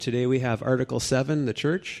Today we have Article 7, the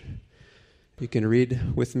church. You can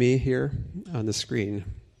read with me here on the screen.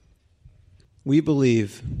 We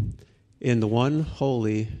believe in the one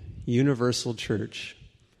holy, universal church,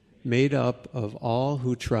 made up of all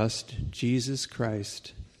who trust Jesus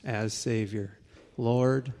Christ as Savior,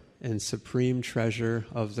 Lord, and supreme treasure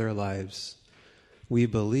of their lives. We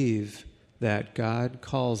believe that God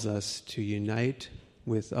calls us to unite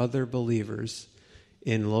with other believers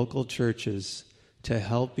in local churches to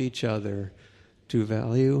help each other to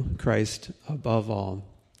value Christ above all,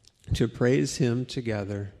 to praise Him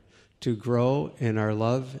together, to grow in our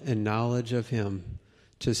love and knowledge of Him,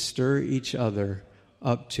 to stir each other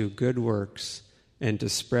up to good works, and to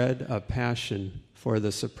spread a passion for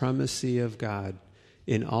the supremacy of God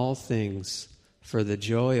in all things, for the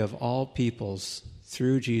joy of all peoples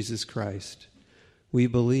through Jesus Christ. We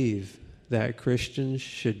believe that Christians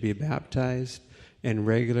should be baptized and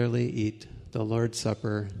regularly eat the Lord's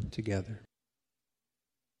Supper together.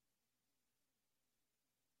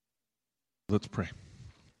 Let's pray.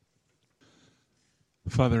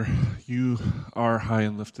 Father, you are high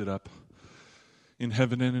and lifted up in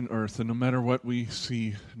heaven and in earth, and no matter what we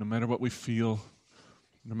see, no matter what we feel,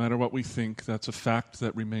 no matter what we think, that's a fact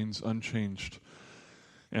that remains unchanged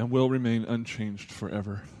and will remain unchanged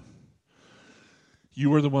forever.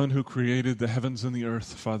 You are the one who created the heavens and the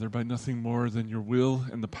earth, Father, by nothing more than your will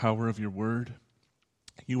and the power of your word.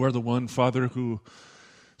 You are the one, Father, who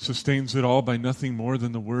sustains it all by nothing more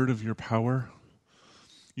than the word of your power.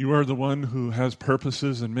 You are the one who has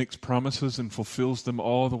purposes and makes promises and fulfills them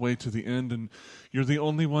all the way to the end. And you're the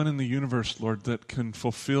only one in the universe, Lord, that can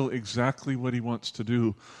fulfill exactly what he wants to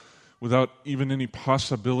do without even any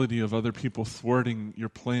possibility of other people thwarting your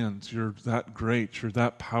plans. You're that great. You're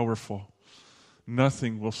that powerful.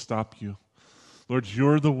 Nothing will stop you. Lord,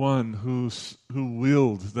 you're the one who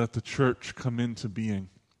willed that the church come into being.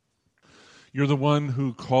 You're the one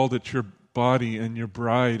who called it your body and your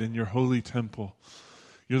bride and your holy temple.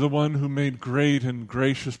 You're the one who made great and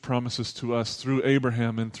gracious promises to us through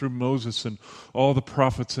Abraham and through Moses and all the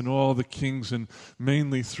prophets and all the kings, and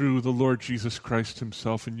mainly through the Lord Jesus Christ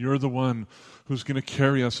himself. And you're the one who's going to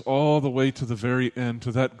carry us all the way to the very end,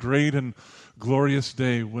 to that great and glorious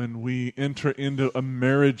day when we enter into a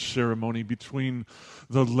marriage ceremony between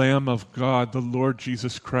the Lamb of God, the Lord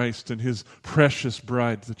Jesus Christ, and his precious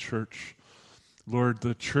bride, the church. Lord,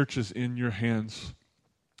 the church is in your hands.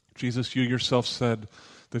 Jesus, you yourself said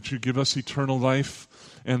that you give us eternal life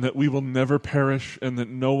and that we will never perish and that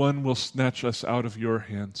no one will snatch us out of your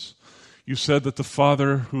hands. You said that the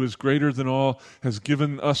Father, who is greater than all, has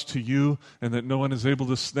given us to you and that no one is able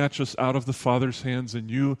to snatch us out of the Father's hands, and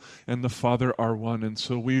you and the Father are one. And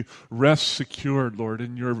so we rest secured, Lord,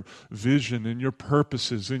 in your vision, in your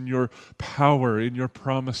purposes, in your power, in your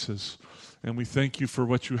promises. And we thank you for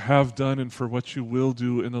what you have done and for what you will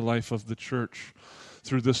do in the life of the church,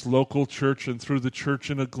 through this local church and through the church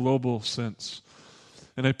in a global sense.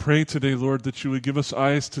 And I pray today, Lord, that you would give us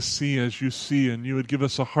eyes to see as you see, and you would give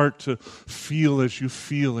us a heart to feel as you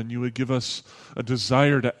feel, and you would give us a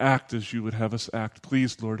desire to act as you would have us act.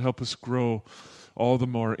 Please, Lord, help us grow all the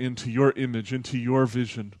more into your image, into your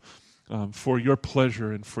vision, for your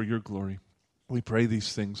pleasure and for your glory. We pray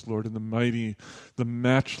these things, Lord, in the mighty, the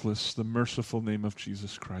matchless, the merciful name of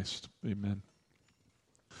Jesus Christ. Amen.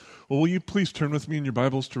 Well, will you please turn with me in your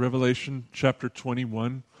Bibles to Revelation chapter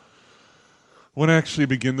 21? I want to actually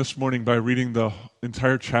begin this morning by reading the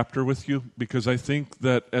entire chapter with you, because I think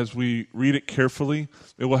that as we read it carefully,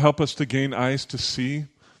 it will help us to gain eyes to see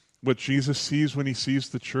what Jesus sees when he sees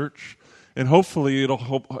the church, and hopefully it'll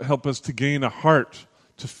help us to gain a heart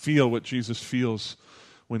to feel what Jesus feels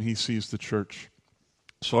when he sees the church.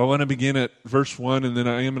 So I want to begin at verse 1, and then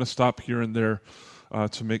I am going to stop here and there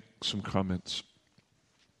to make some comments.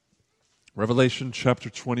 Revelation chapter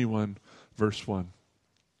 21, verse 1.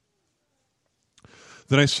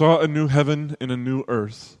 Then I saw a new heaven and a new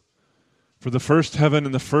earth, for the first heaven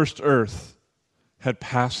and the first earth had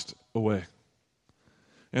passed away,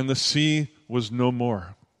 and the sea was no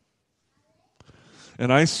more.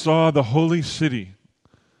 And I saw the holy city,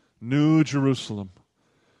 New Jerusalem,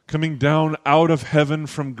 coming down out of heaven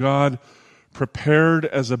from God, prepared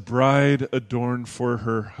as a bride adorned for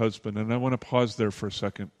her husband. And I want to pause there for a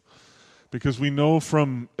second, because we know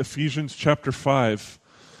from Ephesians chapter 5,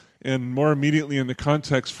 and more immediately in the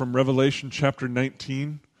context from Revelation chapter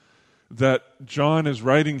 19, that John is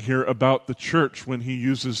writing here about the church when he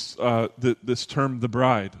uses this term, the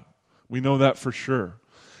bride. We know that for sure.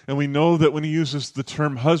 And we know that when he uses the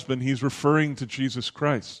term husband, he's referring to Jesus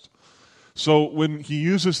Christ. So when he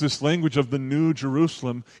uses this language of the New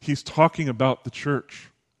Jerusalem, he's talking about the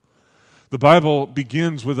church. The Bible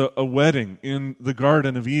begins with a wedding in the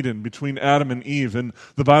Garden of Eden between Adam and Eve, and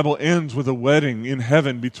the Bible ends with a wedding in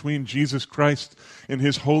heaven between Jesus Christ and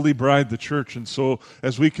his holy bride, the church. And so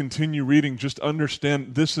as we continue reading, just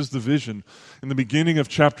understand this is the vision. In the beginning of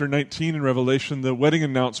chapter 19 in Revelation, the wedding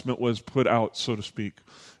announcement was put out, so to speak.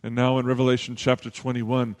 And now in Revelation chapter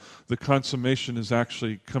 21, the consummation is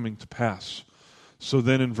actually coming to pass. So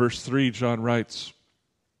then in verse 3, John writes,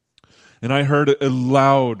 "And I heard a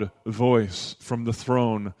loud voice from the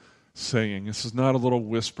throne saying," this is not a little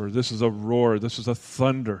whisper, this is a roar, this is a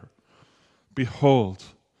thunder, "Behold,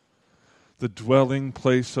 the dwelling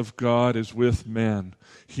place of God is with man.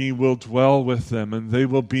 He will dwell with them, and they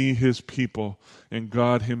will be his people, and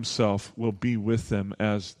God himself will be with them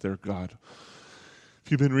as their God."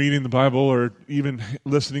 If you've been reading the Bible or even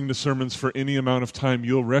listening to sermons for any amount of time,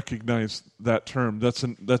 you'll recognize that term. That's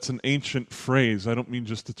an ancient phrase. I don't mean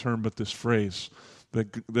just the term, but this phrase,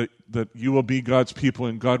 that you will be God's people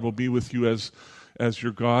and God will be with you as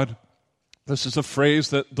your God. This is a phrase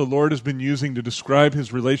that the Lord has been using to describe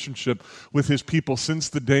his relationship with his people since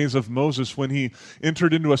the days of Moses, when he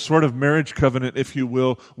entered into a sort of marriage covenant, if you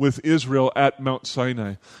will, with Israel at Mount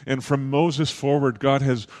Sinai. And from Moses forward, God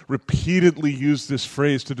has repeatedly used this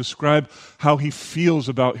phrase to describe how he feels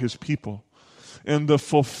about his people. And the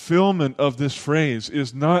fulfillment of this phrase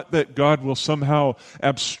is not that God will somehow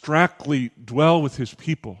abstractly dwell with his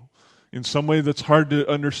people in some way that's hard to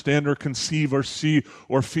understand or conceive or see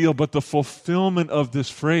or feel, but the fulfillment of this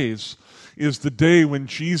phrase is the day when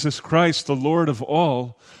Jesus Christ, the Lord of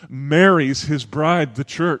all, marries his bride, the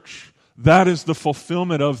church. That is the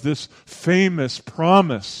fulfillment of this famous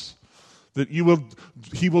promise that he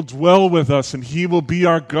will dwell with us and he will be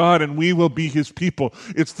our God and we will be his people.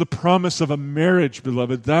 It's the promise of a marriage,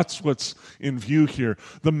 beloved. That's what's in view here.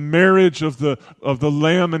 The marriage of the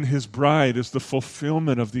Lamb and his bride is the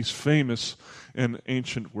fulfillment of these famous and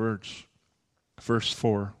ancient words. Verse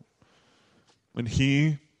 4, "And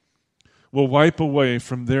he will wipe away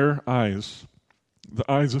from their eyes, the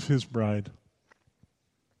eyes of his bride,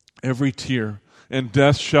 every tear, and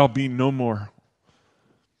death shall be no more.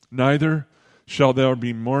 Neither shall there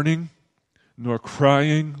be mourning, nor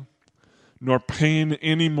crying, nor pain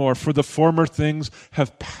anymore, for the former things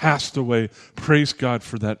have passed away." Praise God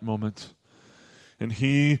for that moment. "And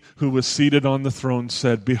he who was seated on the throne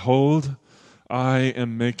said, Behold, I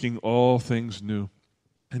am making all things new.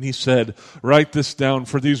 And he said, Write this down,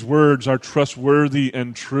 for these words are trustworthy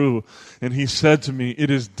and true. And he said to me, It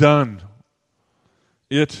is done.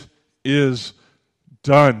 It is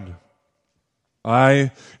done. I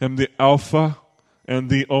am the Alpha and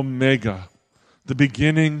the Omega, the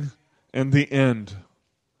beginning and the end.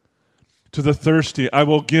 To the thirsty I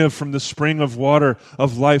will give from the spring of water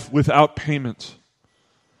of life without payment.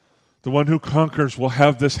 The one who conquers will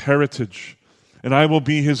have this heritage, and I will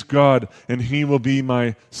be his God, and he will be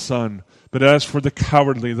my son. But as for the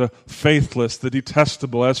cowardly, the faithless, the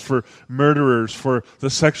detestable, as for murderers, for the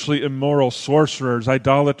sexually immoral, sorcerers,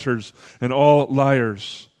 idolaters, and all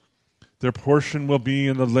liars, their portion will be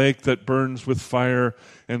in the lake that burns with fire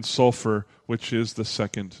and sulfur, which is the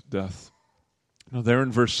second death." Now there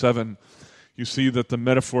in verse 7, you see that the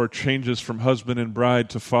metaphor changes from husband and bride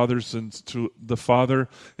to fathers and to the father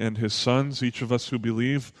and his sons, each of us who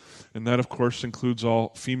believe. And that, of course, includes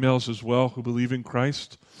all females as well who believe in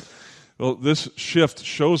Christ. Well, this shift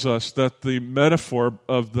shows us that the metaphor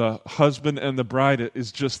of the husband and the bride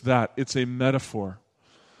is just that. It's a metaphor.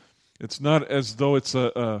 It's not as though it's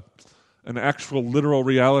an actual literal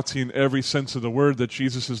reality in every sense of the word, that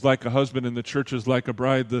Jesus is like a husband and the church is like a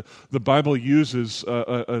bride. The Bible uses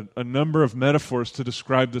a number of metaphors to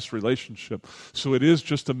describe this relationship. So it is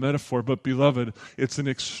just a metaphor, but beloved, it's an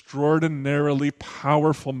extraordinarily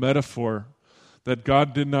powerful metaphor that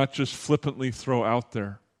God did not just flippantly throw out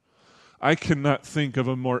there. I cannot think of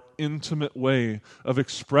a more intimate way of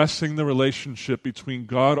expressing the relationship between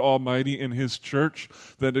God Almighty and his church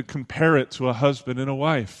than to compare it to a husband and a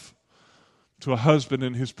wife, to a husband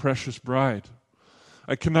and his precious bride.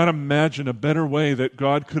 I cannot imagine a better way that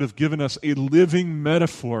God could have given us a living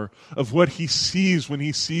metaphor of what he sees when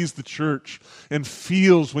he sees the church and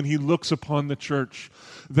feels when he looks upon the church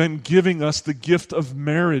than giving us the gift of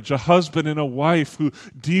marriage, a husband and a wife who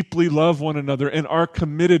deeply love one another and are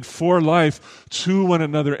committed for life to one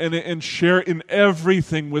another and share in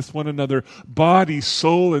everything with one another, body,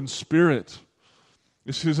 soul, and spirit.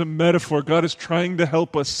 This is a metaphor. God is trying to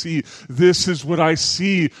help us see, this is what I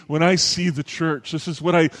see when I see the church. This is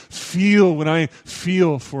what I feel when I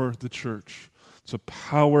feel for the church. It's a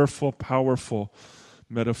powerful, powerful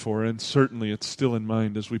metaphor, and certainly it's still in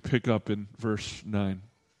mind as we pick up in verse 9.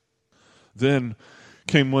 Then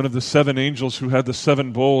came one of the 7 angels who had the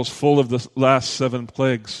 7 bowls full of the last 7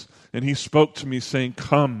 plagues. And he spoke to me, saying,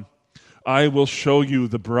 "Come, I will show you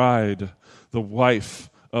the bride, the wife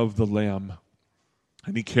of the Lamb."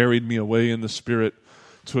 And he carried me away in the Spirit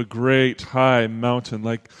to a great high mountain,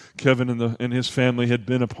 like Kevin and his family had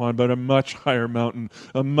been upon, but a much higher mountain,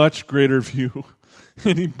 a much greater view.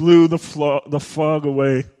 And he blew the fog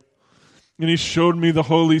away. And he showed me the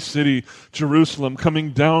holy city, Jerusalem,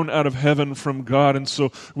 coming down out of heaven from God. And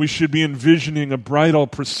so we should be envisioning a bridal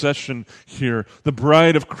procession here. The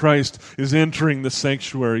bride of Christ is entering the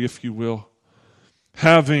sanctuary, if you will,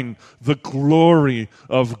 having the glory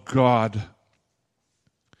of God.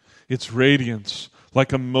 Its radiance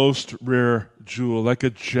like a most rare jewel, like a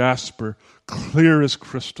jasper, clear as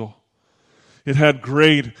crystal. It had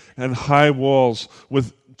great and high walls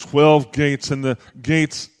with 12 gates, and the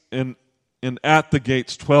gates and at the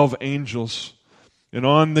gates 12 angels. And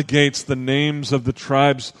on the gates the names of the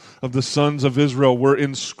tribes of the sons of Israel were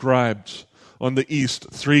inscribed. On the east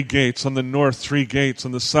 3 gates, on the north 3 gates,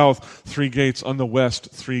 on the south 3 gates, on the west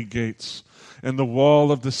 3 gates. And the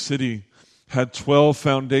wall of the city had 12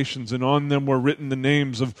 foundations, and on them were written the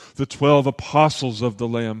names of the 12 apostles of the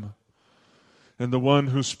Lamb. And the one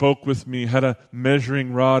who spoke with me had a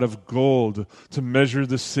measuring rod of gold to measure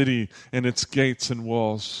the city and its gates and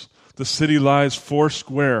walls. The city lies 4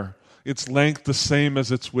 square, its length the same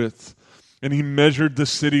as its width. And he measured the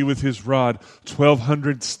city with his rod,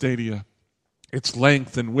 1,200 stadia. Its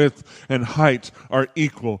length and width and height are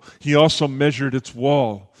equal. He also measured its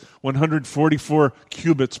wall, 144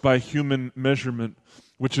 cubits by human measurement,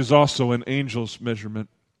 which is also an angel's measurement.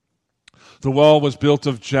 The wall was built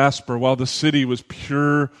of jasper, while the city was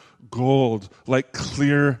pure gold, like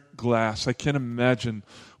clear glass. I can't imagine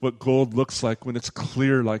what gold looks like when it's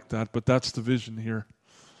clear like that, but that's the vision here.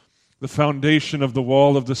 The foundation of the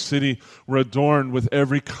wall of the city were adorned with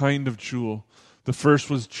every kind of jewel. The first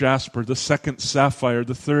was jasper, the second sapphire,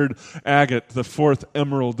 the third agate, the fourth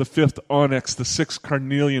emerald, the fifth onyx, the sixth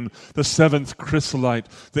carnelian, the seventh chrysolite,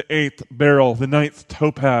 the 8th beryl, the 9th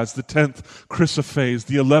topaz, the 10th chrysoprase,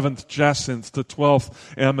 the 11th jacinth, the 12th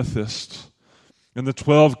amethyst. And the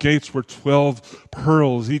 12 gates were 12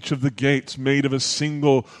 pearls, each of the gates made of a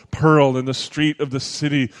single pearl, and the street of the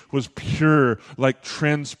city was pure, like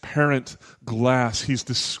transparent glass. He's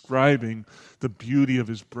describing the beauty of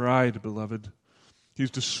his bride, beloved. He's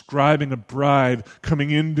describing a bride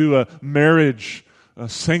coming into a marriage, a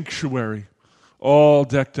sanctuary, all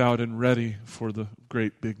decked out and ready for the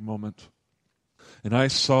great big moment. And I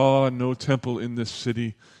saw no temple in this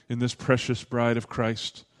city, in this precious bride of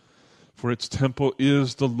Christ, for its temple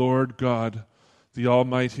is the Lord God, the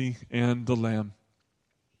Almighty, and the Lamb.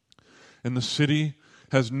 And the city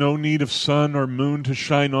has no need of sun or moon to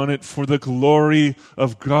shine on it, for the glory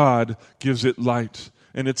of God gives it light,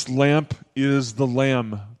 and its lamp is the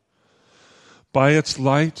Lamb. By its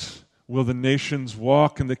light will the nations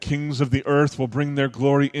walk, and the kings of the earth will bring their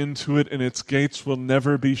glory into it, and its gates will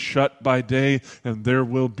never be shut by day, and there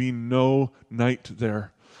will be no night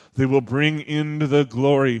there. They will bring into it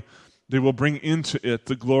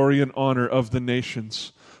the glory and honor of the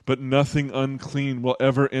nations. But nothing unclean will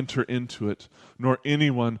ever enter into it, nor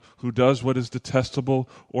anyone who does what is detestable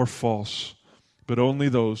or false, but only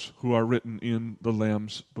those who are written in the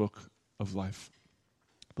Lamb's book of life.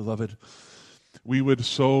 Beloved, we would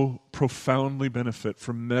so profoundly benefit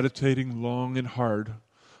from meditating long and hard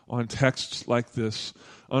on texts like this,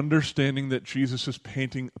 understanding that Jesus is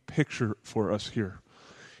painting a picture for us here.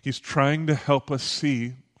 He's trying to help us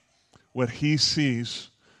see what he sees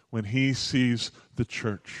when he sees the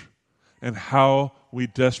church and how we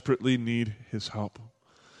desperately need his help.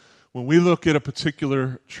 When we look at a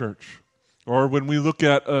particular church, or when we look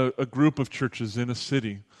at a group of churches in a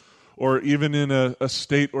city, or even in a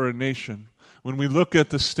state or a nation, when we look at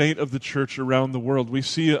the state of the church around the world, we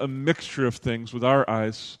see a mixture of things with our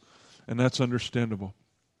eyes, and that's understandable.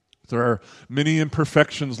 There are many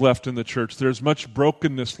imperfections left in the church. There's much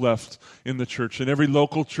brokenness left in the church, in every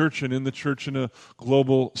local church and in the church in a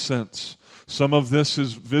global sense. Some of this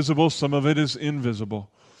is visible, some of it is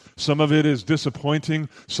invisible. Some of it is disappointing,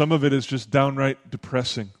 some of it is just downright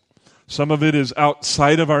depressing. Some of it is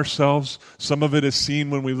outside of ourselves, some of it is seen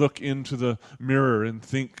when we look into the mirror and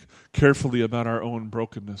think carefully about our own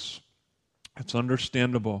brokenness. It's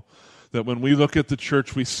understandable that when we look at the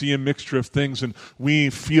church, we see a mixture of things and we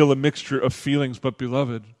feel a mixture of feelings. But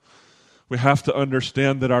beloved, we have to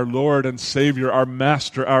understand that our Lord and Savior, our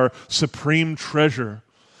Master, our supreme treasure,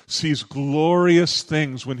 sees glorious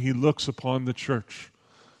things when he looks upon the church.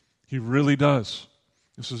 He really does.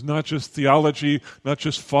 This is not just theology, not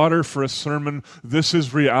just fodder for a sermon. This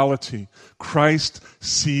is reality. Christ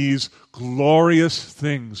sees glorious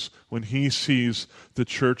things when he sees the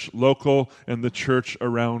church local and the church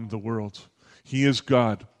around the world. He is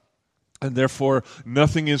God. And therefore,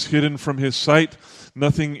 nothing is hidden from his sight.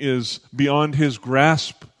 Nothing is beyond his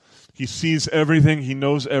grasp. He sees everything. He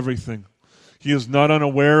knows everything. He is not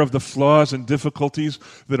unaware of the flaws and difficulties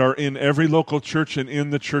that are in every local church and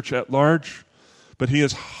in the church at large. But he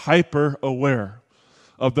is hyper aware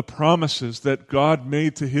of the promises that God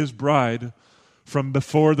made to his bride from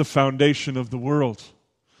before the foundation of the world.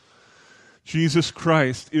 Jesus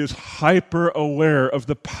Christ is hyper aware of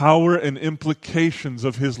the power and implications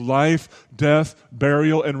of his life, death,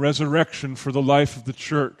 burial, and resurrection for the life of the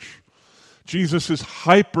church. Jesus is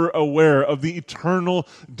hyper aware of the eternal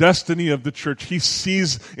destiny of the church. He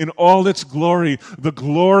sees in all its glory the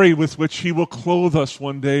glory with which he will clothe us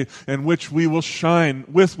one day and with which we will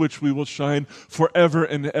shine forever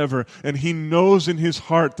and ever. And he knows in his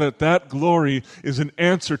heart that that glory is an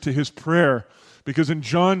answer to his prayer. Because in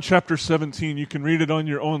John chapter 17, you can read it on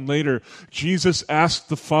your own later, Jesus asked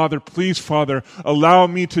the Father, please, Father, allow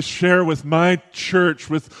me to share with my church,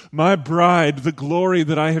 with my bride, the glory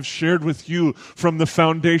that I have shared with you from the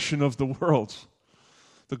foundation of the world.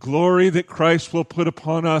 The glory that Christ will put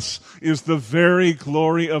upon us is the very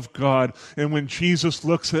glory of God. And when Jesus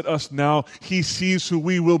looks at us now, he sees who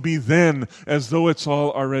we will be then, as though it's all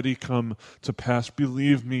already come to pass.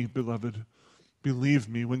 Believe me, beloved. Believe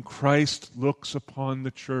me, when Christ looks upon the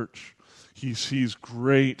church, he sees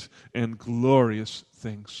great and glorious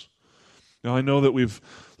things. Now, I know that we've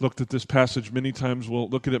looked at this passage many times. We'll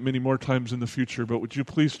look at it many more times in the future, but would you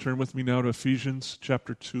please turn with me now to Ephesians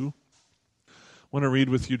chapter 2? I want to read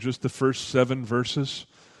with you just the first 7 verses.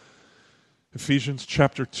 Ephesians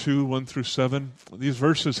chapter 2, 1 through 7. These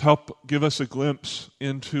verses help give us a glimpse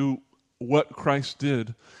into what Christ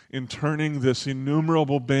did in turning this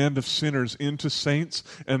innumerable band of sinners into saints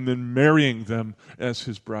and then marrying them as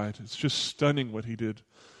his bride. It's just stunning what he did.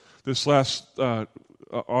 This last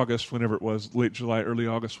August, whenever it was, late July, early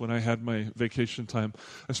August, when I had my vacation time,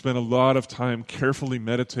 I spent a lot of time carefully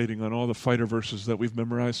meditating on all the fighter verses that we've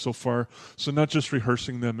memorized so far. So not just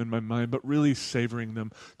rehearsing them in my mind, but really savoring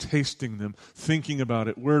them, tasting them, thinking about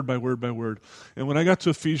it, word by word by word. And when I got to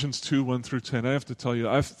Ephesians 2, 1 through 10, I have to tell you,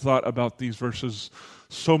 I've thought about these verses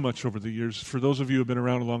so much over the years. For those of you who have been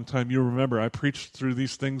around a long time, you remember I preached through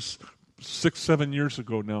these things 6-7 years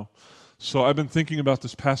ago now. So I've been thinking about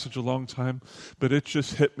this passage a long time, but it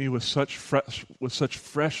just hit me with such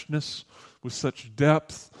freshness, with such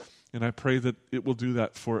depth, and I pray that it will do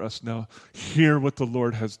that for us now. Hear what the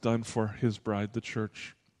Lord has done for his bride, the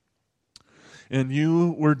church. And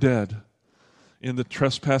you were dead in the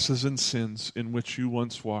trespasses and sins in which you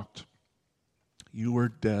once walked. You were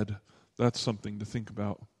dead. That's something to think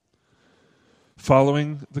about.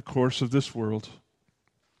 Following the course of this world,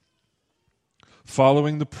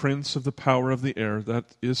 following the prince of the power of the air, that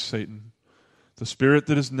is Satan, the spirit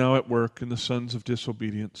that is now at work in the sons of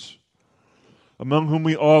disobedience, among whom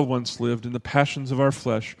we all once lived in the passions of our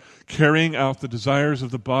flesh, carrying out the desires of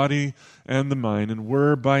the body and the mind, and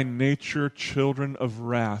were by nature children of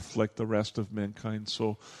wrath like the rest of mankind.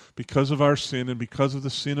 So because of our sin and because of the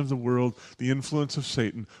sin of the world, the influence of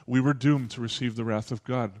Satan, we were doomed to receive the wrath of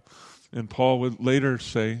God. And Paul would later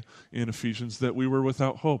say in Ephesians that we were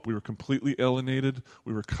without hope. We were completely alienated.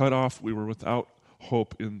 We were cut off. We were without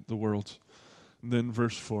hope in the world. And then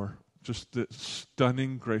verse 4, just the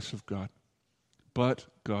stunning grace of God. But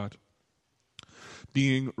God,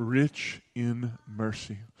 being rich in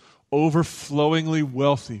mercy, overflowingly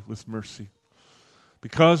wealthy with mercy,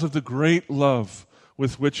 because of the great love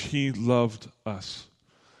with which he loved us,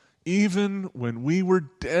 even when we were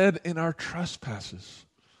dead in our trespasses.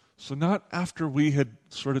 So not after we had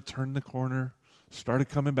sort of turned the corner, started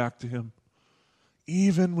coming back to him.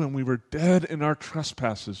 Even when we were dead in our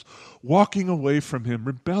trespasses, walking away from him,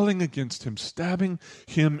 rebelling against him, stabbing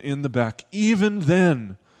him in the back, even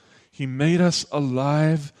then, he made us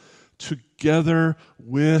alive together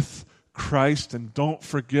with Christ. And don't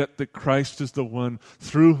forget that Christ is the one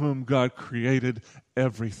through whom God created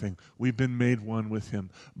everything. We've been made one with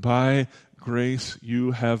him. By grace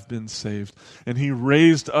you have been saved. And he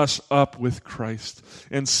raised us up with Christ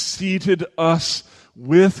and seated us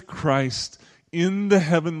with Christ in the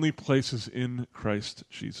heavenly places in Christ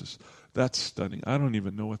Jesus. That's stunning. I don't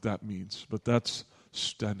even know what that means, but that's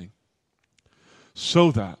stunning.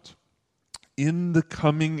 So that in the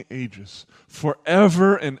coming ages,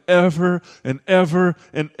 forever and ever and ever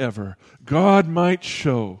and ever, God might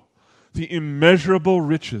show the immeasurable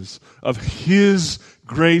riches of his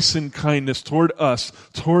grace and kindness toward us,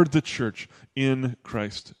 toward the church in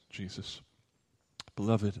Christ Jesus.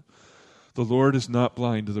 Beloved, the Lord is not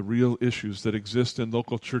blind to the real issues that exist in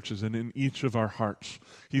local churches and in each of our hearts.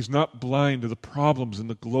 He's not blind to the problems in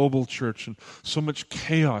the global church and so much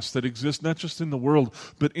chaos that exists not just in the world,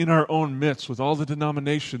 but in our own midst with all the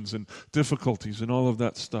denominations and difficulties and all of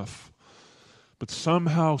that stuff. But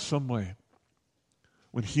somehow, some way,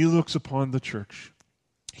 when He looks upon the church,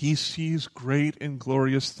 He sees great and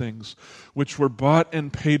glorious things which were bought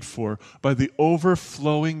and paid for by the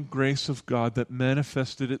overflowing grace of God that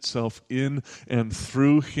manifested itself in and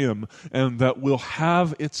through Him, and that will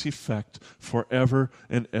have its effect forever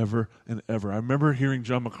and ever and ever. I remember hearing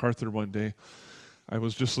John MacArthur one day. I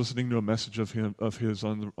was just listening to a message of his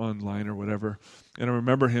online or whatever, and I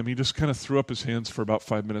remember him. He just kind of threw up his hands for about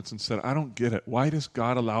 5 minutes and said, "I don't get it. Why does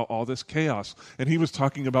God allow all this chaos?" And he was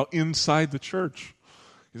talking about inside the church.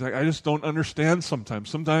 He's like, I just don't understand sometimes.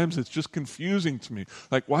 Sometimes it's just confusing to me.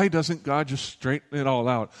 Like, why doesn't God just straighten it all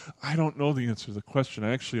out? I don't know the answer to the question.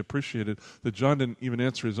 I actually appreciated that John didn't even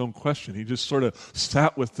answer his own question. He just sort of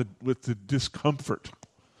sat with the discomfort.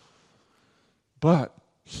 But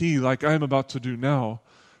he, like I'm about to do now,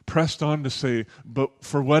 pressed on to say, but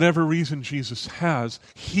for whatever reason Jesus has,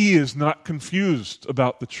 He is not confused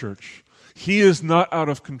about the church. He is not out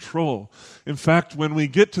of control. In fact, when we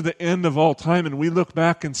get to the end of all time and we look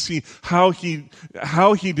back and see how he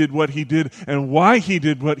did what He did and why He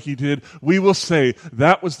did what He did, we will say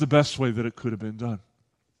that was the best way that it could have been done.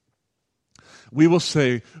 We will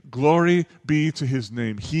say, glory be to His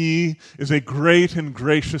name. He is a great and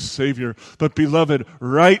gracious Savior. But beloved,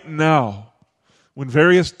 right now, when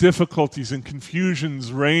various difficulties and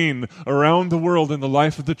confusions reign around the world in the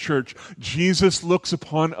life of the church, Jesus looks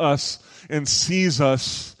upon us and sees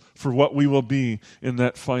us for what we will be in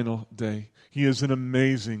that final day. He is an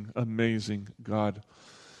amazing, amazing God.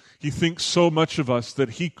 He thinks so much of us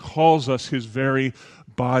that He calls us His very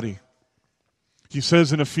body. He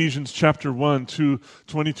says in Ephesians chapter 1,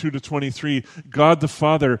 22 to 23, God the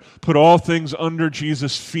Father put all things under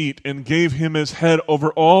Jesus' feet and gave Him as head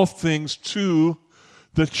over all things to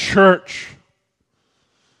the church,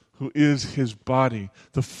 who is His body,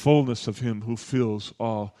 the fullness of Him who fills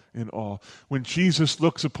all in all. When Jesus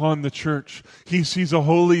looks upon the church, He sees a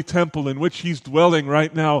holy temple in which He's dwelling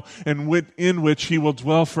right now and in which He will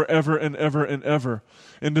dwell forever and ever and ever.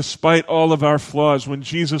 And despite all of our flaws, when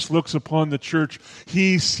Jesus looks upon the church,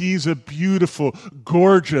 He sees a beautiful,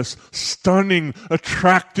 gorgeous, stunning,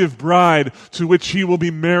 attractive bride to which He will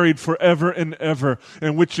be married forever and ever,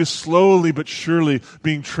 and which is slowly but surely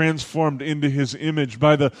being transformed into His image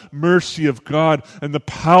by the mercy of God and the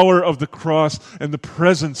power of the cross and the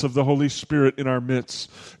presence of the Holy Spirit in our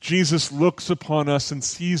midst. Jesus looks upon us and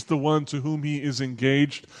sees the one to whom He is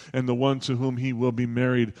engaged and the one to whom He will be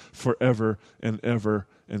married forever and ever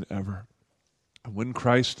and ever. And when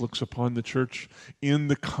Christ looks upon the church in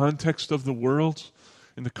the context of the world,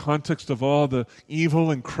 in the context of all the evil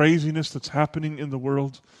and craziness that's happening in the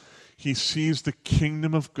world, He sees the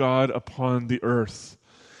kingdom of God upon the earth.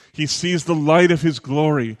 He sees the light of His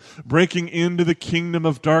glory breaking into the kingdom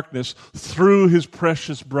of darkness through His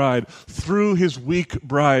precious bride, through His weak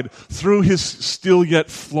bride, through His still yet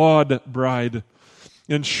flawed bride.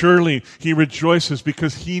 And surely He rejoices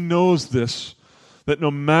because He knows this, that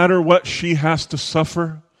no matter what she has to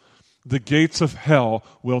suffer, the gates of hell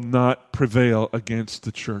will not prevail against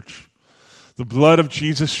the church. The blood of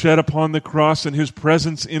Jesus shed upon the cross and His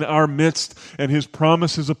presence in our midst and His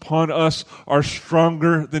promises upon us are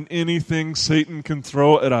stronger than anything Satan can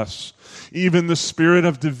throw at us. Even the spirit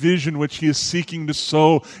of division which he is seeking to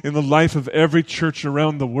sow in the life of every church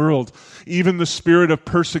around the world, even the spirit of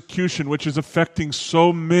persecution which is affecting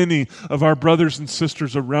so many of our brothers and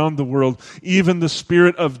sisters around the world, even the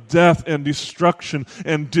spirit of death and destruction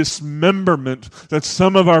and dismemberment that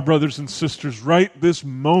some of our brothers and sisters right this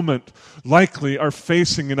moment likely are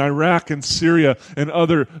facing in Iraq and Syria and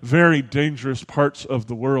other very dangerous parts of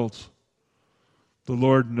the world. The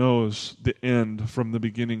Lord knows the end from the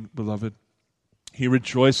beginning, beloved. He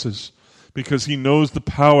rejoices because He knows the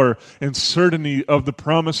power and certainty of the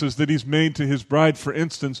promises that He's made to His bride. For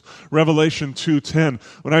instance, Revelation 2:10.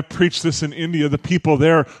 When I preached this in India, the people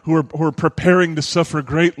there who are preparing to suffer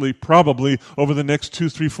greatly, probably over the next 2,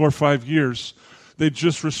 3, 4, 5 years, they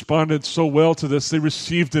just responded so well to this. They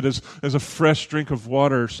received it as a fresh drink of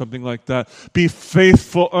water or something like that. Be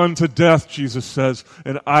faithful unto death, Jesus says,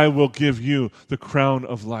 and I will give you the crown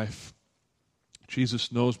of life.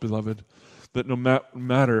 Jesus knows, beloved, that no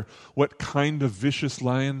matter what kind of vicious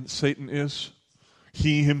lion Satan is,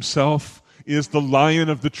 He Himself is the Lion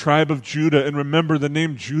of the tribe of Judah. And remember, the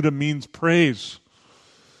name Judah means praise.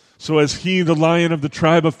 So as he, the Lion of the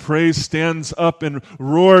tribe of praise, stands up and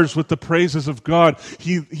roars with the praises of God,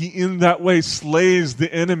 he in that way slays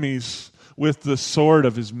the enemies with the sword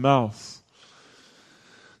of his mouth.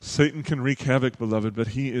 Satan can wreak havoc, beloved, but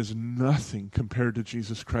he is nothing compared to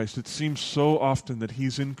Jesus Christ. It seems so often that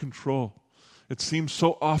he's in control. It seems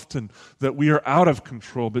so often that we are out of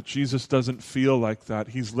control, but Jesus doesn't feel like that.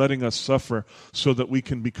 He's letting us suffer so that we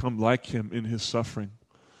can become like him in his suffering.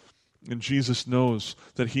 And Jesus knows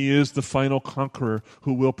that he is the final conqueror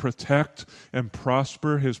who will protect and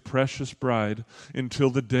prosper his precious bride until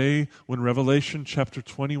the day when Revelation chapter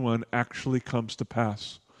 21 actually comes to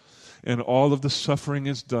pass. And all of the suffering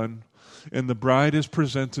is done, and the bride is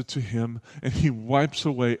presented to him, and he wipes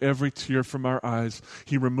away every tear from our eyes.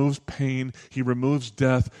 He removes pain, he removes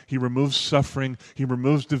death, he removes suffering, he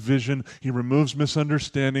removes division, he removes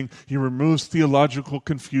misunderstanding, he removes theological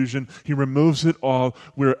confusion, he removes it all.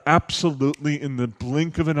 We're absolutely in the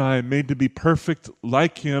blink of an eye made to be perfect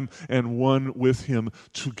like him and one with him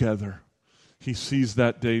together. He sees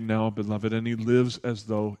that day now, beloved, and he lives as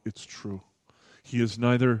though it's true. He is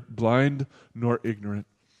neither blind nor ignorant.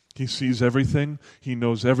 He sees everything. He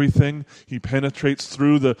knows everything. He penetrates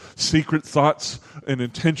through the secret thoughts and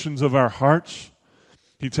intentions of our hearts.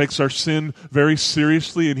 He takes our sin very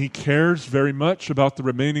seriously, and he cares very much about the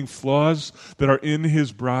remaining flaws that are in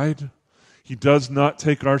his bride. He does not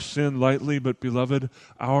take our sin lightly, but beloved,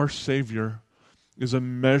 our Savior is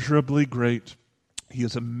immeasurably great. He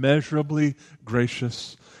is immeasurably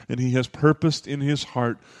gracious, and he has purposed in his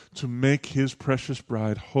heart to make his precious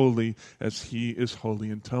bride holy as he is holy.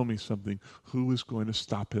 And tell me something, who is going to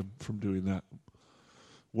stop him from doing that?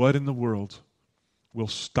 What in the world will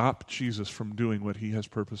stop Jesus from doing what he has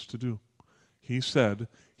purposed to do? He said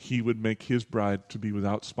he would make his bride to be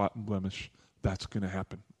without spot and blemish. That's going to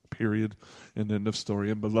happen, period, and end of story.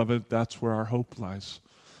 And beloved, that's where our hope lies.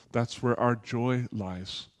 That's where our joy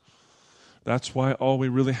lies. That's why all we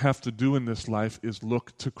really have to do in this life is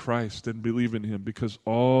look to Christ and believe in him, because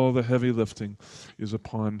all the heavy lifting is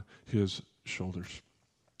upon his shoulders.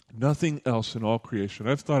 Nothing else in all creation.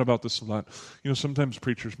 I've thought about this a lot. Sometimes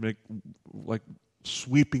preachers make like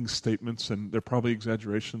sweeping statements, and they're probably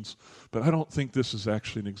exaggerations, but I don't think this is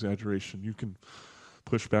actually an exaggeration. You can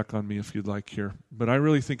push back on me if you'd like here. But I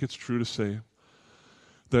really think it's true to say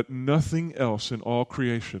that nothing else in all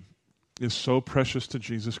creation is so precious to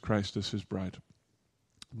Jesus Christ as his bride.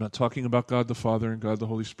 I'm not talking about God the Father and God the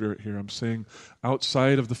Holy Spirit here. I'm saying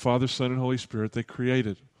outside of the Father, Son, and Holy Spirit, they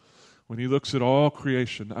created. When he looks at all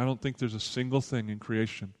creation, I don't think there's a single thing in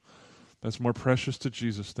creation that's more precious to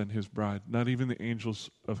Jesus than his bride, not even the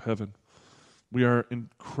angels of heaven. We are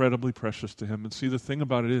incredibly precious to him. And see, the thing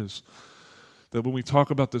about it is that when we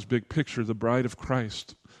talk about this big picture, the bride of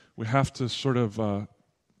Christ, we have to sort of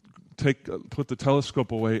put the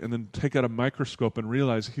telescope away and then take out a microscope and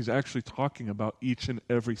realize he's actually talking about each and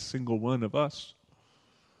every single one of us.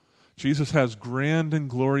 Jesus has grand and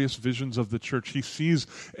glorious visions of the church. He sees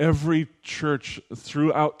every church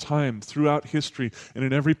throughout time, throughout history, and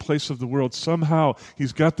in every place of the world. Somehow,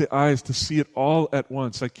 he's got the eyes to see it all at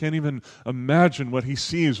once. I can't even imagine what he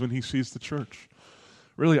sees when he sees the church.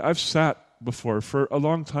 Really, I've sat before for a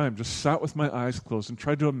long time, just sat with my eyes closed and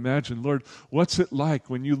tried to imagine, Lord, what's it like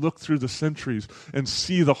when you look through the centuries and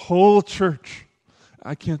see the whole church?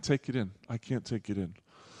 I can't take it in. I can't take it in.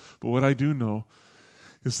 But what I do know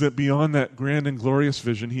is that beyond that grand and glorious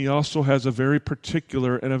vision, he also has a very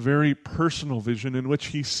particular and a very personal vision in which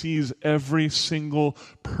he sees every single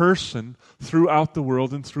person throughout the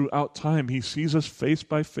world and throughout time. He sees us face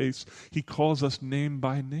by face. He calls us name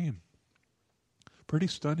by name. Pretty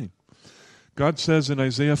stunning. God says in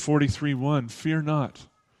Isaiah 43:1, "Fear not,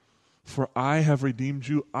 for I have redeemed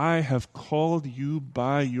you. I have called you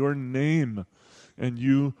by your name, and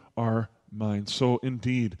you are mine." So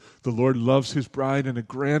indeed, the Lord loves his bride in a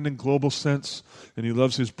grand and global sense, and he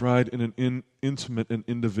loves his bride in an intimate and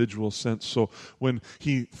individual sense. So when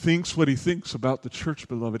he thinks what he thinks about the church,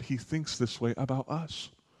 beloved, he thinks this way about us.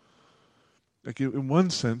 Like in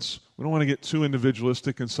one sense, we don't want to get too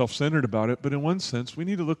individualistic and self-centered about it, but in one sense, we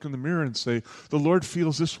need to look in the mirror and say, the Lord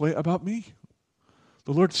feels this way about me.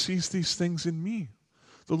 The Lord sees these things in me.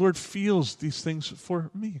 The Lord feels these things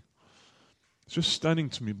for me. It's just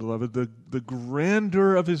stunning to me, beloved, the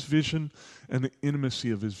grandeur of his vision and the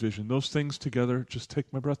intimacy of his vision. Those things together just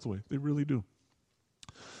take my breath away. They really do.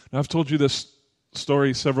 Now, I've told you this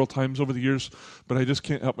story several times over the years, but I just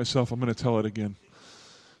can't help myself. I'm going to tell it again.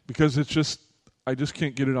 Because I just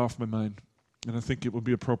can't get it off my mind. And I think it would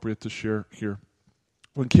be appropriate to share here.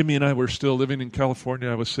 When Kimmy and I were still living in California,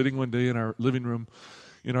 I was sitting one day in our living room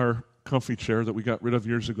in our comfy chair that we got rid of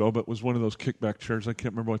years ago, but was one of those kickback chairs. I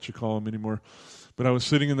can't remember what you call them anymore. But I was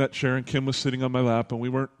sitting in that chair, and Kim was sitting on my lap, and we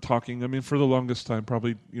weren't talking. I mean, for the longest time,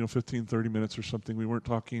 probably 15, 30 minutes or something, we weren't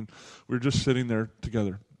talking. We were just sitting there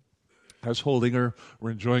together. I was holding her.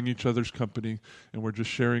 We're enjoying each other's company, and we're just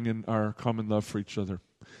sharing in our common love for each other.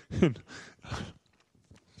 And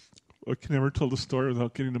I can never tell the story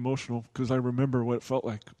without getting emotional because I remember what it felt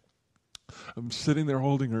like. I'm sitting there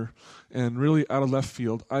holding her, and really out of left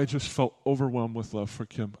field, I just felt overwhelmed with love for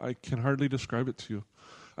Kim. I can hardly describe it to you.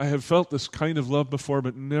 I have felt this kind of love before,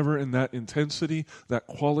 but never in that intensity, that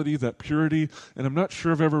quality, that purity, and I'm not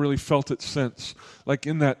sure I've ever really felt it since, like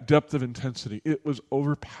in that depth of intensity. It was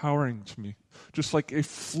overpowering to me, just like a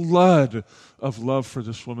flood of love for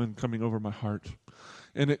this woman coming over my heart.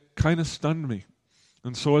 And it kind of stunned me.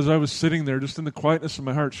 And so as I was sitting there, just in the quietness of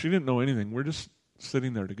my heart, she didn't know anything. We're just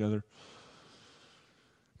sitting there together.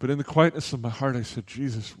 But in the quietness of my heart, I said,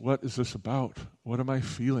 Jesus, what is this about? What am I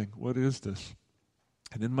feeling? What is this?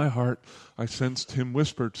 And in my heart, I sensed him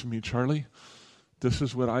whisper to me, Charlie, this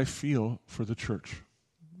is what I feel for the church.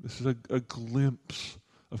 This is a glimpse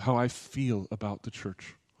of how I feel about the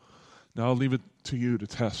church. Now, I'll leave it to you to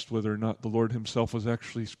test whether or not the Lord himself was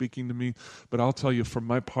actually speaking to me, but I'll tell you, from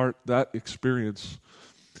my part, that experience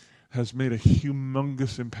has made a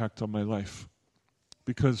humongous impact on my life.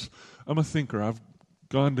 Because I'm a thinker. I've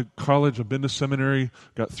gone to college, I've been to seminary,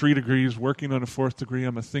 got 3 degrees, working on a 4th degree.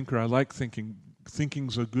 I'm a thinker. I like thinking.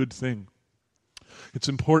 Thinking's a good thing. It's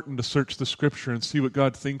important to search the Scripture and see what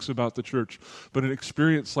God thinks about the church. But an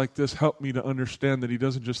experience like this helped me to understand that he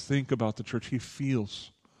doesn't just think about the church, he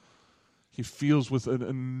feels. He feels with an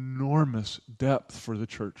enormous depth for the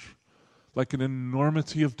church, like an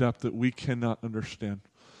enormity of depth that we cannot understand.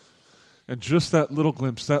 And just that little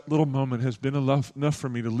glimpse, that little moment has been enough for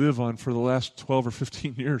me to live on for the last 12 or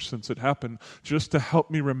 15 years since it happened, just to help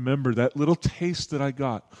me remember that little taste that I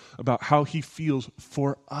got about how he feels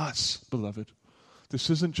for us, beloved. This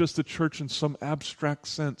isn't just the church in some abstract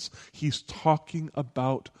sense. He's talking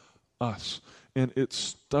about us. And it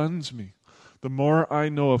stuns me. The more I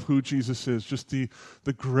know of who Jesus is, just the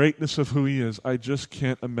greatness of who he is, I just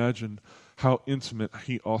can't imagine how intimate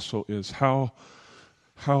he also is, how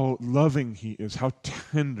loving he is, how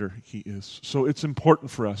tender he is. So it's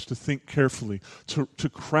important for us to think carefully, to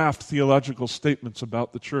craft theological statements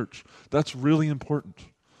about the church. That's really important.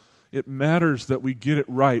 It matters that we get it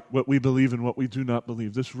right, what we believe and what we do not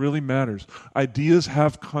believe. This really matters. Ideas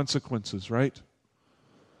have consequences, right?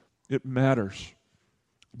 It matters.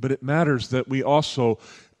 But it matters that we also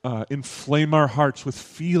inflame our hearts with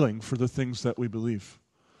feeling for the things that we believe.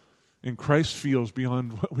 And Christ feels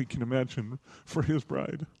beyond what we can imagine for his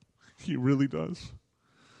bride. He really does.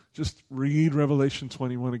 Just read Revelation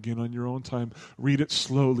 21 again on your own time. Read it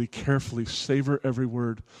slowly, carefully, savor every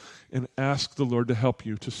word, and ask the Lord to help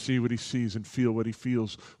you to see what he sees and feel what he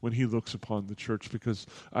feels when he looks upon the church. Because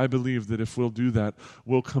I believe that if we'll do that,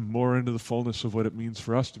 we'll come more into the fullness of what it means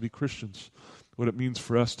for us to be Christians, what it means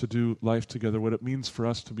for us to do life together, what it means for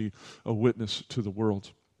us to be a witness to the world.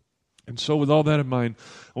 And so with all that in mind,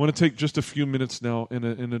 I want to take just a few minutes now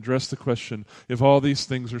and address the question, if all these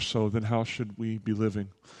things are so, then how should we be living?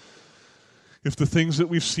 If the things that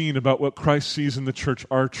we've seen about what Christ sees in the church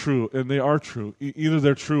are true, and they are true, either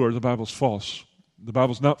they're true or the Bible's false. The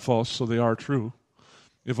Bible's not false, so they are true.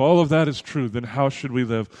 If all of that is true, then how should we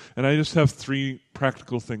live? And I just have 3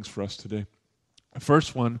 practical things for us today. The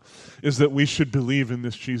first one is that we should believe in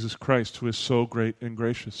this Jesus Christ who is so great and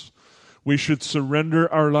gracious. We should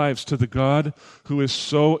surrender our lives to the God who is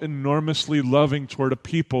so enormously loving toward a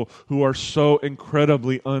people who are so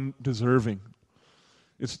incredibly undeserving.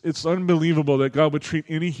 It's unbelievable that God would treat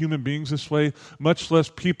any human beings this way, much less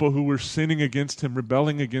people who were sinning against him,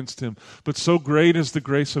 rebelling against him. But so great is the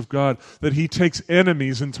grace of God that he takes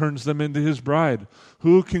enemies and turns them into his bride.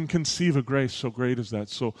 Who can conceive a grace so great as that?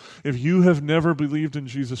 So if you have never believed in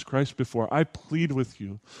Jesus Christ before, I plead with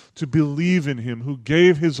you to believe in him who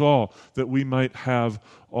gave his all that we might have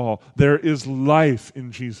all. There is life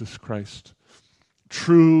in Jesus Christ.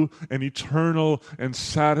 True and eternal and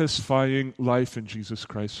satisfying life in Jesus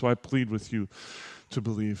Christ. So I plead with you to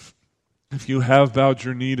believe. If you have bowed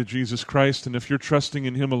your knee to Jesus Christ, and if you're trusting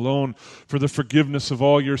in him alone for the forgiveness of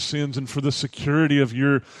all your sins and for the security of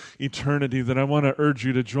your eternity, then I want to urge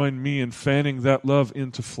you to join me in fanning that love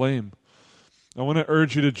into flame. I want to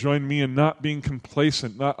urge you to join me in not being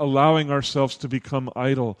complacent, not allowing ourselves to become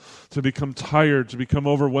idle, to become tired, to become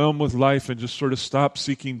overwhelmed with life and just sort of stop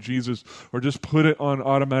seeking Jesus or just put it on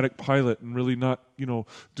automatic pilot and really not,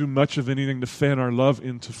 do much of anything to fan our love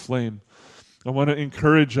into flame. I want to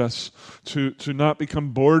encourage us to not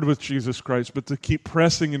become bored with Jesus Christ, but to keep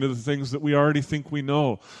pressing into the things that we already think we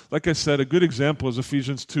know. Like I said, a good example is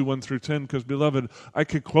Ephesians 2, 1 through 10, because, beloved, I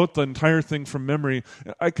could quote the entire thing from memory.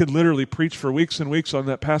 I could literally preach for weeks and weeks on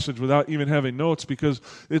that passage without even having notes, because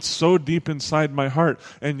it's so deep inside my heart.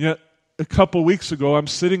 And yet, a couple weeks ago, I'm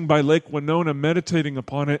sitting by Lake Winona meditating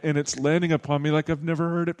upon it, and it's landing upon me like I've never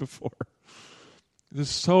heard it before. There's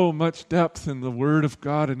so much depth in the Word of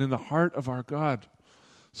God and in the heart of our God.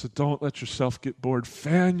 So don't let yourself get bored.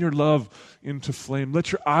 Fan your love into flame.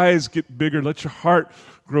 Let your eyes get bigger. Let your heart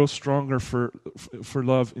grow stronger for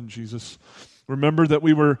love in Jesus. Remember that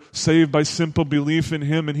we were saved by simple belief in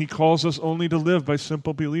Him, and He calls us only to live by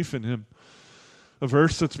simple belief in Him. A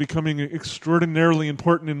verse that's becoming extraordinarily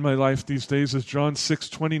important in my life these days is John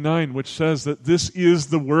 6:29, which says that this is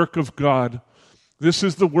the work of God. This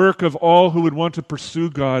is the work of all who would want to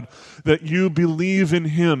pursue God, that you believe in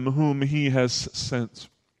Him whom He has sent.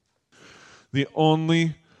 The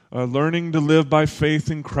only learning to live by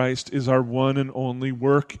faith in Christ is our one and only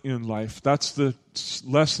work in life. That's the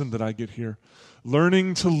lesson that I get here.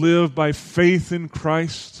 Learning to live by faith in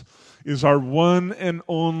Christ is our one and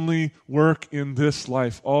only work in this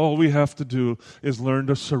life. All we have to do is learn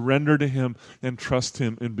to surrender to Him and trust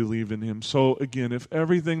Him and believe in Him. So again, if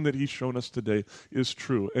everything that He's shown us today is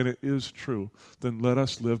true, and it is true, then let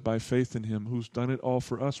us live by faith in Him who's done it all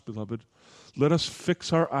for us, beloved. Let us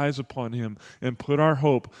fix our eyes upon Him and put our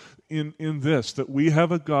hope in this, that we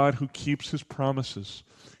have a God who keeps His promises.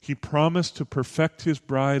 He promised to perfect His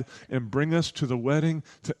bride and bring us to the wedding,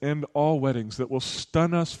 to end all weddings, that will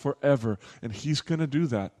stun us forever. And He's going to do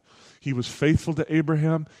that. He was faithful to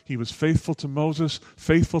Abraham. He was faithful to Moses,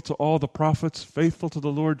 faithful to all the prophets, faithful to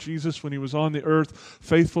the Lord Jesus when He was on the earth,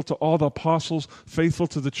 faithful to all the apostles, faithful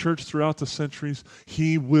to the church throughout the centuries.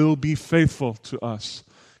 He will be faithful to us.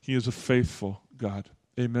 He is a faithful God.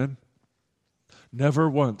 Amen? Never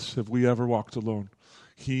once have we ever walked alone.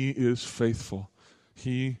 He is faithful.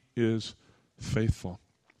 He is faithful.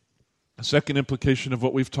 A second implication of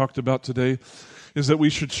what we've talked about today is that we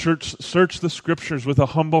should search the Scriptures with a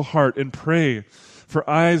humble heart and pray for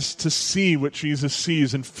eyes to see what Jesus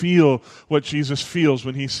sees and feel what Jesus feels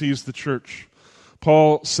when He sees the church.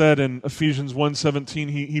 Paul said in Ephesians 1:17,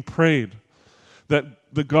 he prayed that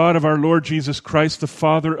the God of our Lord Jesus Christ, the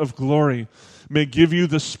Father of glory, may give you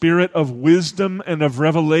the spirit of wisdom and of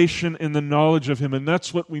revelation in the knowledge of Him. And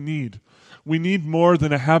that's what we need. We need more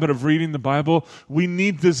than a habit of reading the Bible. We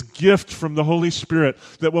need this gift from the Holy Spirit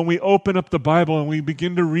that when we open up the Bible and we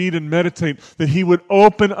begin to read and meditate, that He would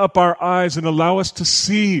open up our eyes and allow us to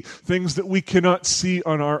see things that we cannot see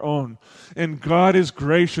on our own. And God is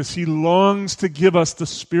gracious. He longs to give us the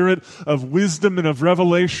spirit of wisdom and of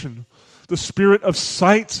revelation, the spirit of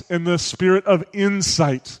sight and the spirit of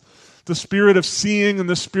insight, the spirit of seeing and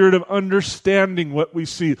the spirit of understanding what we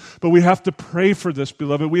see. But we have to pray for this,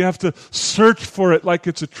 beloved. We have to search for it like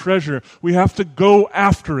it's a treasure. We have to go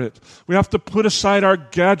after it. We have to put aside our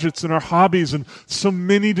gadgets and our hobbies and so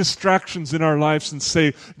many distractions in our lives and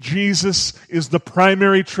say, Jesus is the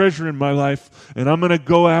primary treasure in my life, and I'm going to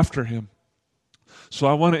go after Him. So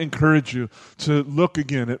I want to encourage you to look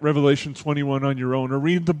again at Revelation 21 on your own, or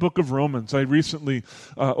read the book of Romans. I recently,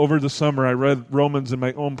 over the summer, I read Romans in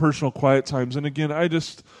my own personal quiet times. And again, I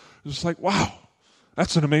just like, wow,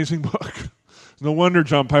 that's an amazing book. No wonder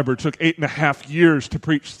John Piper took 8.5 years to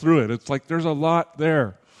preach through it. It's like there's a lot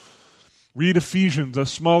there. Read Ephesians, a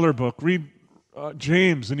smaller book. Read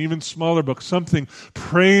James, an even smaller book, something.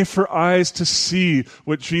 Pray for eyes to see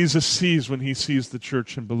what Jesus sees when He sees the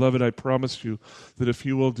church. And beloved, I promise you that if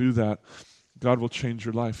you will do that, God will change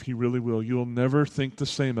your life. He really will. You will never think the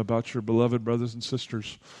same about your beloved brothers and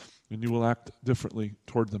sisters, and you will act differently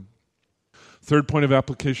toward them. Third point of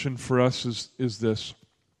application for us is this.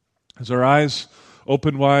 As our eyes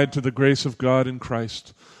open wide to the grace of God in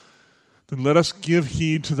Christ, then let us give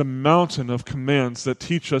heed to the mountain of commands that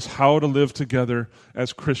teach us how to live together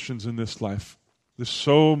as Christians in this life. There's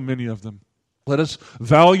so many of them. Let us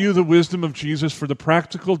value the wisdom of Jesus for the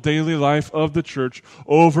practical daily life of the church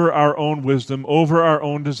over our own wisdom, over our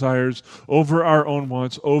own desires, over our own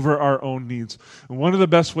wants, over our own needs. And one of the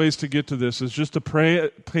best ways to get to this is just to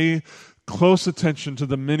pay close attention to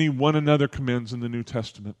the many one another commands in the New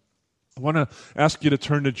Testament. I want to ask you to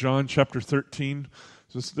turn to John chapter 13.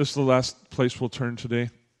 This is the last place we'll turn today.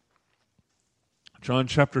 John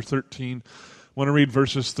chapter 13. I want to read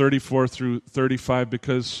verses 34 through 35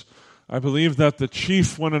 because I believe that the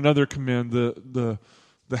chief one another command, the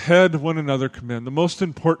head one another command, the most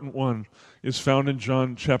important one is found in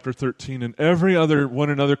John chapter 13, and every other one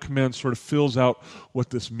another command sort of fills out what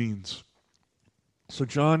this means. So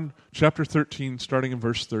John chapter 13, starting in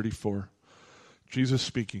verse 34, Jesus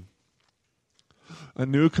speaking. A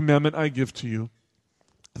new commandment I give to you,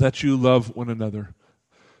 that you love one another.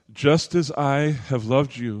 Just as I have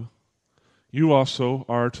loved you, you also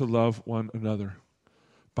are to love one another.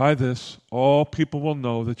 By this, all people will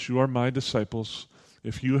know that you are my disciples,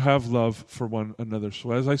 if you have love for one another.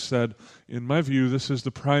 So as I said, in my view, this is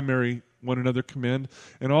the primary one another command,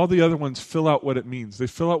 and all the other ones fill out what it means. They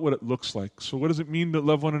fill out what it looks like. So what does it mean to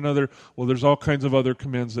love one another? Well, there's all kinds of other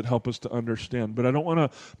commands that help us to understand. But I don't want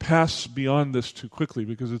to pass beyond this too quickly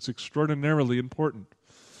because it's extraordinarily important.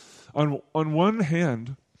 On one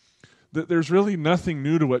hand, there's really nothing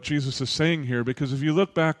new to what Jesus is saying here, because if you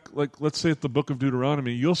look back, like let's say at the book of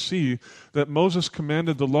Deuteronomy, you'll see that Moses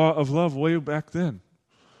commanded the law of love way back then.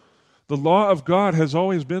 The law of God has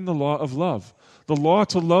always been the law of love. The law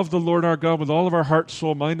to love the Lord our God with all of our heart,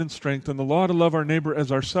 soul, mind, and strength, and the law to love our neighbor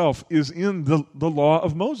as ourselves is in the law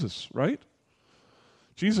of Moses, right?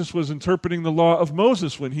 Jesus was interpreting the law of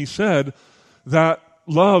Moses when he said that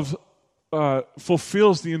love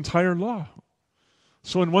fulfills the entire law.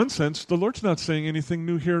 So in one sense, the Lord's not saying anything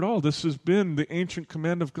new here at all. This has been the ancient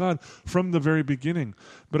command of God from the very beginning.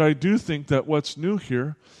 But I do think that what's new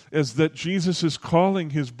here is that Jesus is calling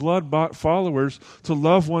his blood-bought followers to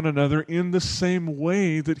love one another in the same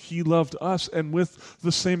way that he loved us and with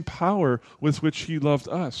the same power with which he loved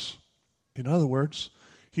us. In other words,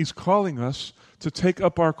 he's calling us to take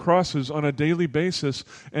up our crosses on a daily basis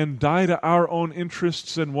and die to our own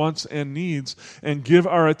interests and wants and needs and give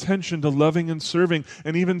our attention to loving and serving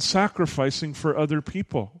and even sacrificing for other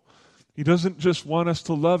people. He doesn't just want us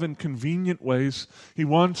to love in convenient ways. He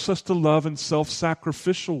wants us to love in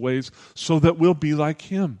self-sacrificial ways so that we'll be like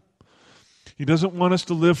him. He doesn't want us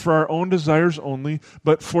to live for our own desires only,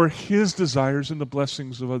 but for his desires and the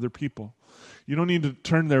blessings of other people. You don't need to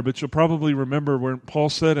turn there, but you'll probably remember where Paul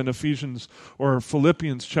said in Ephesians or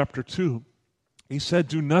Philippians chapter 2, he said,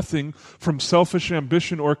 "Do nothing from selfish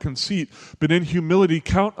ambition or conceit, but in humility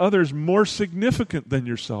count others more significant than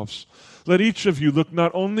yourselves. Let each of you look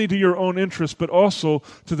not only to your own interests, but also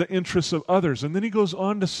to the interests of others." And then he goes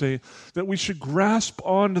on to say that we should grasp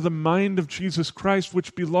on to the mind of Jesus Christ,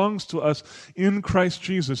 which belongs to us in Christ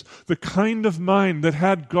Jesus, the kind of mind that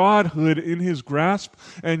had Godhood in his grasp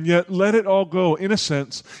and yet let it all go. In a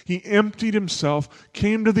sense, he emptied himself,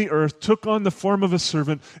 came to the earth, took on the form of a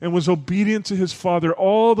servant, and was obedient to his Father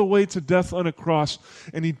all the way to death on a cross.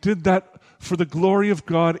 And he did that for the glory of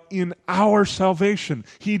God in our salvation.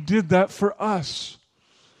 He did that for us.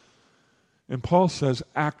 And Paul says,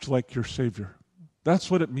 act like your Savior. That's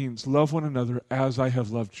what it means. Love one another as I have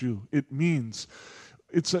loved you. It means,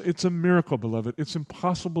 it's a miracle, beloved. It's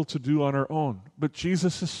impossible to do on our own. But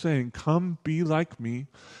Jesus is saying, come be like me,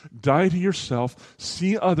 die to yourself,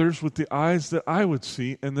 see others with the eyes that I would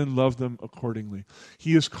see, and then love them accordingly.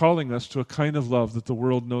 He is calling us to a kind of love that the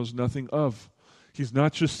world knows nothing of. He's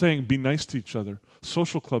not just saying, be nice to each other.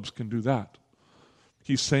 Social clubs can do that.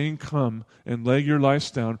 He's saying, come and lay your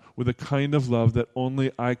lives down with a kind of love that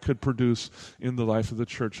only I could produce in the life of the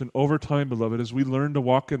church. And over time, beloved, as we learn to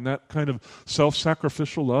walk in that kind of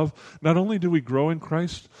self-sacrificial love, not only do we grow in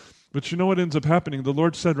Christ, but you know what ends up happening? The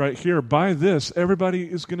Lord said right here, by this,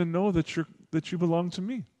 everybody is going to know that you belong to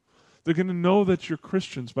me. They're going to know that you're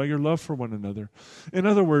Christians by your love for one another. In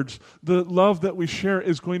other words, the love that we share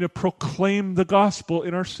is going to proclaim the gospel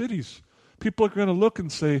in our cities. People are going to look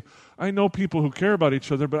and say, I know people who care about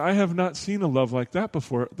each other, but I have not seen a love like that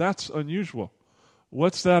before. That's unusual.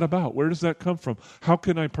 What's that about? Where does that come from? How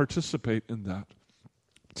can I participate in that?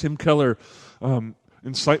 Tim Keller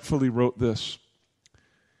insightfully wrote this.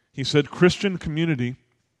 He said, Christian community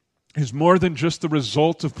is more than just the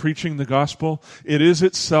result of preaching the gospel. It is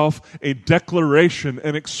itself a declaration,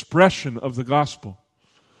 an expression of the gospel.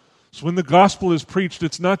 So when the gospel is preached,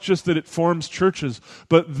 it's not just that it forms churches,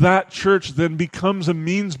 but that church then becomes a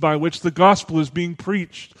means by which the gospel is being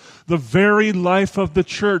preached. The very life of the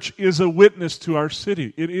church is a witness to our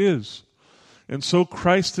city. It is. And so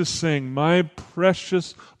Christ is saying, my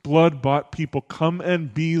precious blood-bought people, come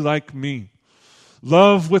and be like me.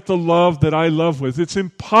 Love with the love that I love with. It's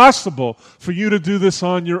impossible for you to do this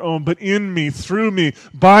on your own, but in me, through me,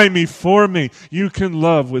 by me, for me, you can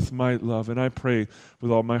love with my love. And I pray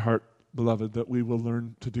with all my heart, beloved, that we will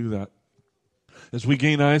learn to do that. As we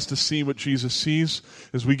gain eyes to see what Jesus sees,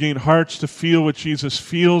 as we gain hearts to feel what Jesus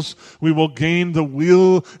feels, we will gain the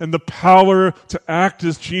will and the power to act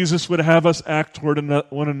as Jesus would have us act toward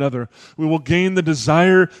one another. We will gain the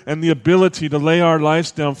desire and the ability to lay our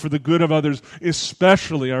lives down for the good of others,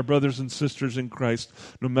 especially our brothers and sisters in Christ,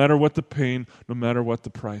 no matter what the pain, no matter what the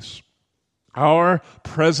price. Our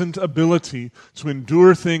present ability to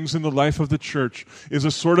endure things in the life of the church is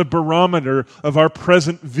a sort of barometer of our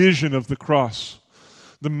present vision of the cross.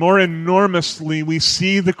 The more enormously we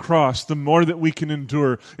see the cross, the more that we can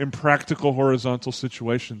endure in practical horizontal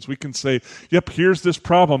situations. We can say, yep, here's this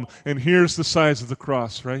problem, and here's the size of the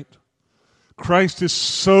cross, right? Christ is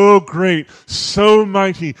so great, so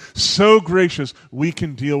mighty, so gracious, we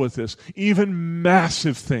can deal with this. Even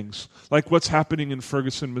massive things, like what's happening in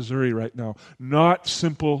Ferguson, Missouri right now. Not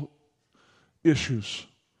simple issues.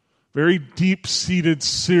 Very deep-seated,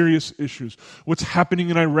 serious issues. What's happening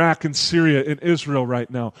in Iraq and Syria and Israel right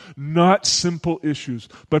now. Not simple issues.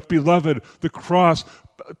 But beloved, the cross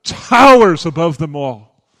towers above them all.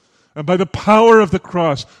 And by the power of the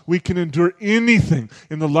cross, we can endure anything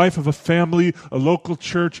in the life of a family, a local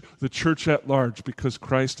church, the church at large, because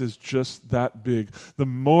Christ is just that big. The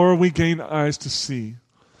more we gain eyes to see,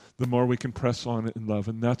 the more we can press on it in love.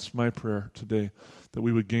 And that's my prayer today, that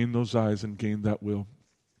we would gain those eyes and gain that will.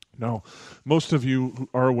 Now, most of you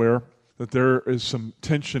are aware that there is some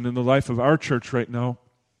tension in the life of our church right now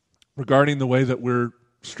regarding the way that we're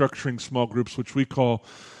structuring small groups, which we call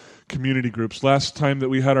community groups. Last time that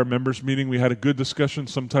we had our members meeting, we had a good discussion.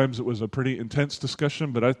 Sometimes it was a pretty intense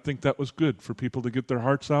discussion, but I think that was good for people to get their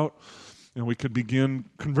hearts out, and we could begin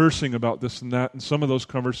conversing about this and that, and some of those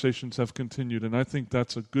conversations have continued, and I think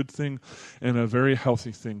that's a good thing and a very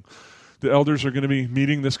healthy thing. The elders are going to be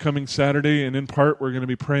meeting this coming Saturday, and in part we're going to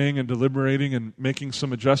be praying and deliberating and making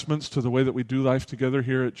some adjustments to the way that we do life together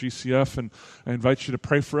here at GCF, and I invite you to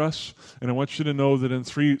pray for us, and I want you to know that in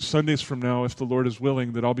 3 Sundays from now, if the Lord is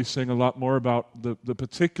willing, that I'll be saying a lot more about the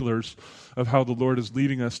particulars of how the Lord is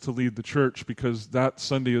leading us to lead the church, because that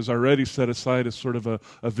Sunday is already set aside as sort of a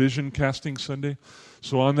vision casting Sunday.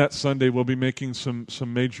 So on that Sunday, we'll be making some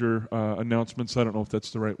major announcements. I don't know if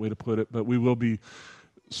that's the right way to put it, but we will be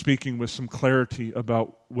speaking with some clarity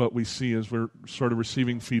about what we see as we're sort of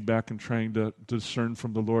receiving feedback and trying to discern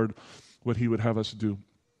from the Lord what He would have us do.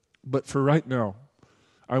 But for right now,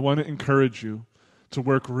 I want to encourage you to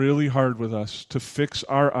work really hard with us to fix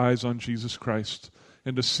our eyes on Jesus Christ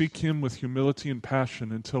and to seek Him with humility and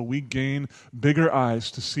passion until we gain bigger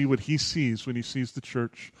eyes to see what He sees when He sees the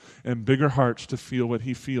church, and bigger hearts to feel what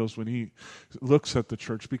He feels when He looks at the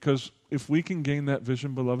church. Because if we can gain that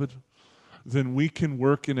vision, beloved, then we can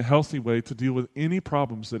work in a healthy way to deal with any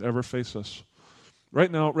problems that ever face us. Right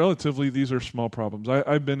now, relatively, these are small problems.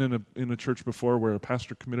 I've been in a church before where a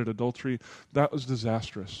pastor committed adultery. That was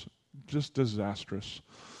disastrous, just disastrous.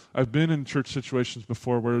 I've been in church situations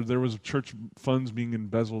before where there was church funds being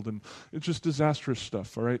embezzled, and it's just disastrous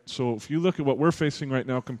stuff, all right? So if you look at what we're facing right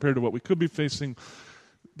now compared to what we could be facing,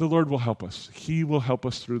 the Lord will help us. He will help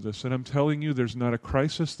us through this. And I'm telling you, there's not a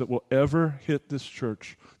crisis that will ever hit this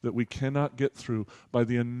church that we cannot get through by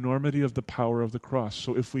the enormity of the power of the cross.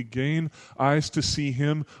 So if we gain eyes to see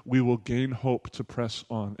Him, we will gain hope to press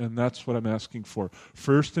on. And that's what I'm asking for.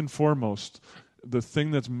 First and foremost, the thing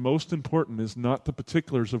that's most important is not the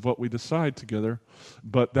particulars of what we decide together,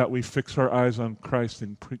 but that we fix our eyes on Christ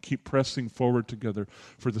and keep pressing forward together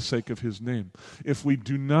for the sake of His name. If we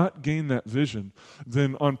do not gain that vision,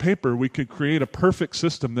 then on paper we could create a perfect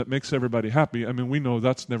system that makes everybody happy. I mean, we know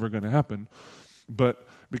that's never going to happen, but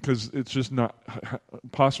because it's just not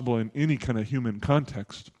possible in any kind of human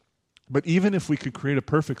context. But even if we could create a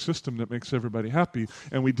perfect system that makes everybody happy,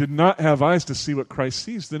 and we did not have eyes to see what Christ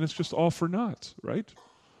sees, then it's just all for naught, right?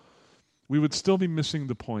 We would still be missing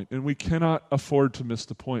the point, and we cannot afford to miss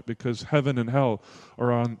the point because heaven and hell are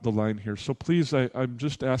on the line here. So please, I'm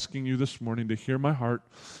just asking you this morning to hear my heart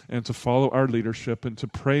and to follow our leadership and to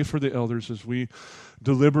pray for the elders as we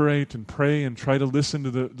deliberate and pray and try to listen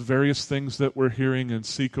to the various things that we're hearing and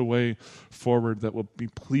seek a way forward that will be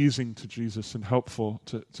pleasing to Jesus and helpful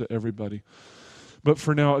to everybody. But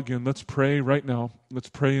for now, again, let's pray right now. Let's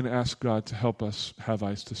pray and ask God to help us have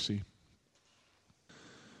eyes to see.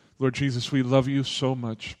 Lord Jesus, we love you so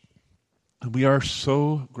much. And we are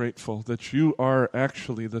so grateful that you are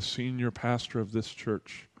actually the senior pastor of this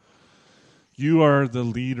church. You are the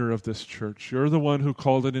leader of this church. You're the one who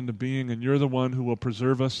called it into being, and you're the one who will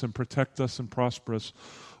preserve us and protect us and prosper us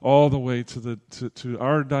all the way to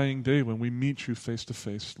our dying day when we meet you face to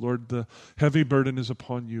face. Lord, the heavy burden is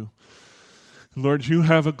upon you. Lord, you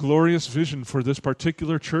have a glorious vision for this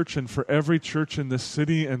particular church and for every church in this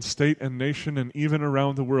city and state and nation and even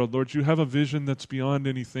around the world. Lord, you have a vision that's beyond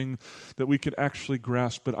anything that we could actually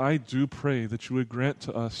grasp. But I do pray that you would grant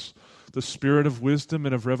to us the spirit of wisdom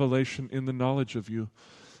and of revelation in the knowledge of you.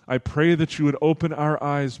 I pray that you would open our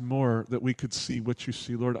eyes more that we could see what you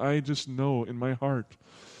see. Lord, I just know in my heart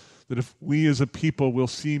that if we as a people will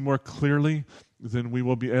see more clearly, then we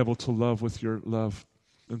will be able to love with your love.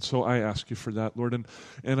 And so I ask you for that, Lord.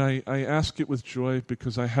 And I ask it with joy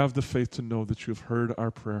because I have the faith to know that you have heard our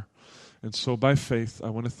prayer. And so by faith,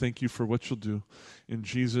 I want to thank you for what you'll do. In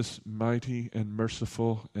Jesus' mighty and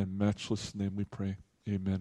merciful and matchless name we pray. Amen.